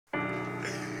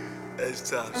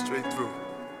H-Top, straight through.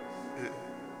 Yeah.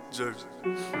 Jersey.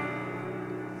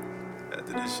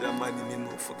 After this shit, I might need me a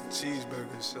motherfucking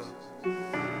cheeseburger or something.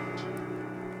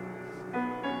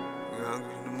 I'm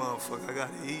hungry in the motherfucker, I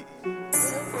gotta eat.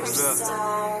 What's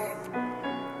up?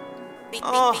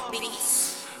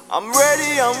 I'm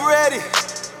ready.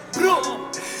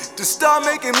 To start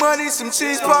making money, some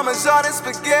cheese, parmesan, and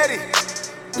spaghetti.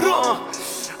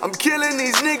 I'm killing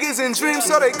these niggas in dreams,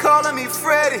 so they calling me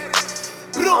Freddy.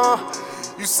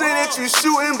 You say that you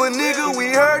shooting, but nigga,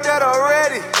 we heard that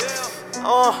already.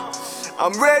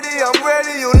 I'm ready,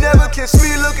 you'll never catch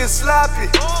me looking sloppy.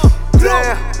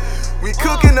 Damn, we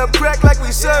cooking up crack like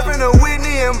we serving a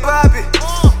Whitney and Bobby.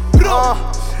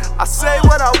 I say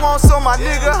what I want, so my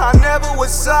nigga, I never was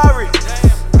sorry.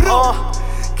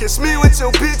 Catch me with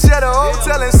your bitch at a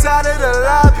hotel inside of the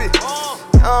lobby.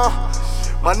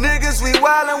 My niggas, we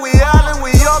wildin', we island,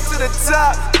 we up to the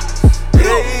top.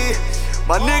 Hey,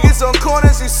 my niggas on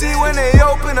corners, you see when they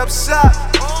open up shop.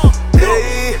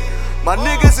 Hey, my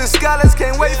niggas and scholars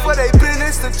can't wait for their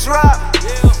business to drop.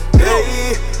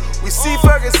 Hey, we see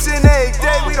Ferguson every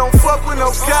day, we don't fuck with no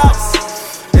cops.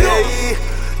 Hey,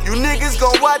 you niggas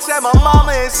gon' watch at my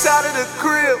mama inside of the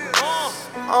crib.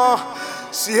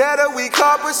 She had a weak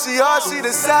heart, but she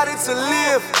decided to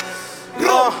live.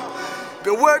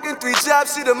 Been working 3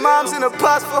 jobs, she the moms and the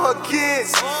pops for her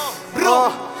kids.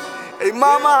 Hey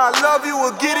mama, I love you,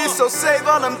 we'll get it, so save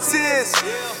all them tears.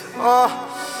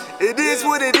 It is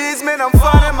what it is, man, I'm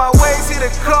finding my ways here to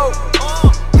cope.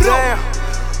 Damn,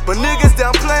 but niggas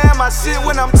down playing my shit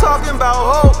when I'm talking about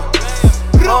hope.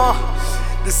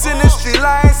 This industry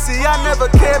lying, see, I never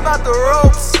care about the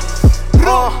ropes.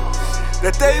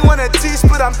 That they wanna teach,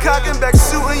 but I'm cocking back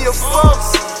shooting your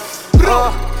folks.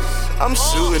 I'm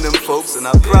shooting them folks, and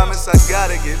I promise I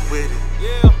gotta get with it.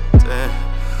 Damn.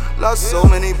 Lost so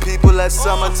many people last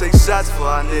summer, take shots for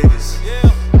our niggas.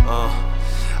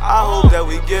 I hope that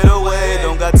we get away,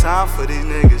 don't got time for these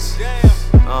niggas.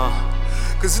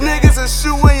 Cause niggas are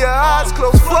shooting your eyes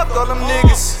closed, fuck all them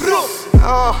niggas.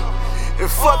 And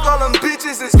fuck all them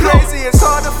bitches, it's crazy, it's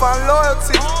hard to find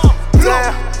loyalty.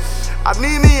 Damn, I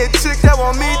need me a chick that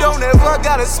want me, don't ever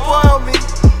gotta spoil me.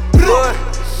 But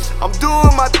I'm doing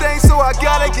my thing, so I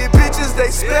gotta give bitches they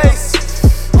space.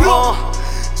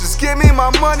 Just give me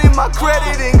my money, my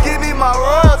credit, and give me my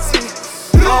royalty.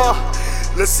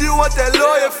 Let's see what that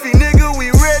lawyer fee, nigga,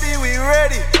 we ready.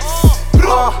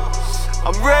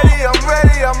 I'm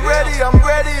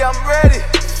ready.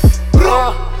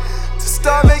 To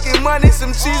start making money,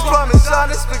 some cheese,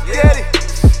 parmesan, and spaghetti.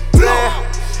 Damn,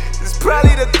 it's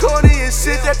probably the corniest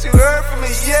shit that you heard from me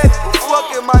yet.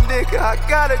 Fucking my nigga, I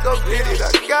gotta go get it.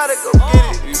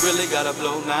 We really gotta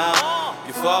blow now.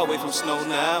 You far away from snow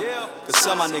now. Cause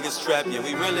some of my niggas trap, yeah,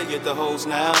 we really get the hoes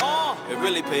now. It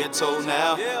really pay a toll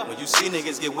now. When you see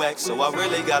niggas get whacked, so I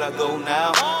really gotta go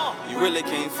now. You really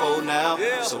can't fold now.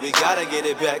 So we gotta get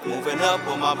it back, moving up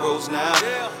with my bros now.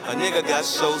 A nigga got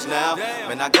shows now.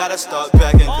 Man, I gotta start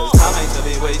packing, cause time ain't to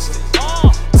be wasted.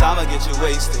 Time'll get you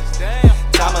wasted.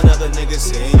 Time another nigga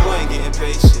saying you ain't getting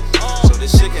patient. So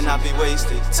this shit cannot be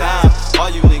wasted. Time, all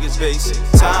you niggas basic.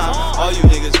 Time, all you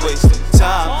niggas wasting.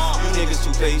 Time, you niggas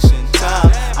too patient.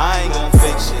 Time, I ain't gon'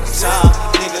 fake shit. Time,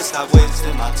 niggas stop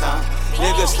wasting my time.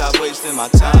 Niggas stop wasting my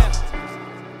time.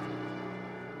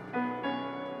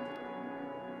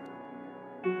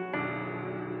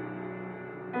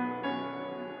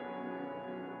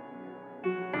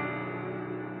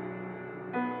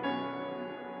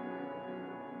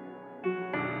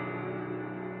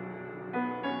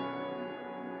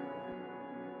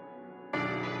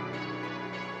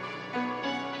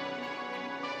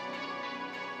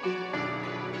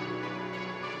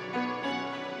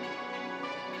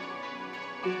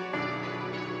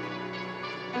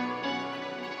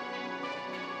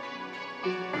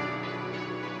 Thank you.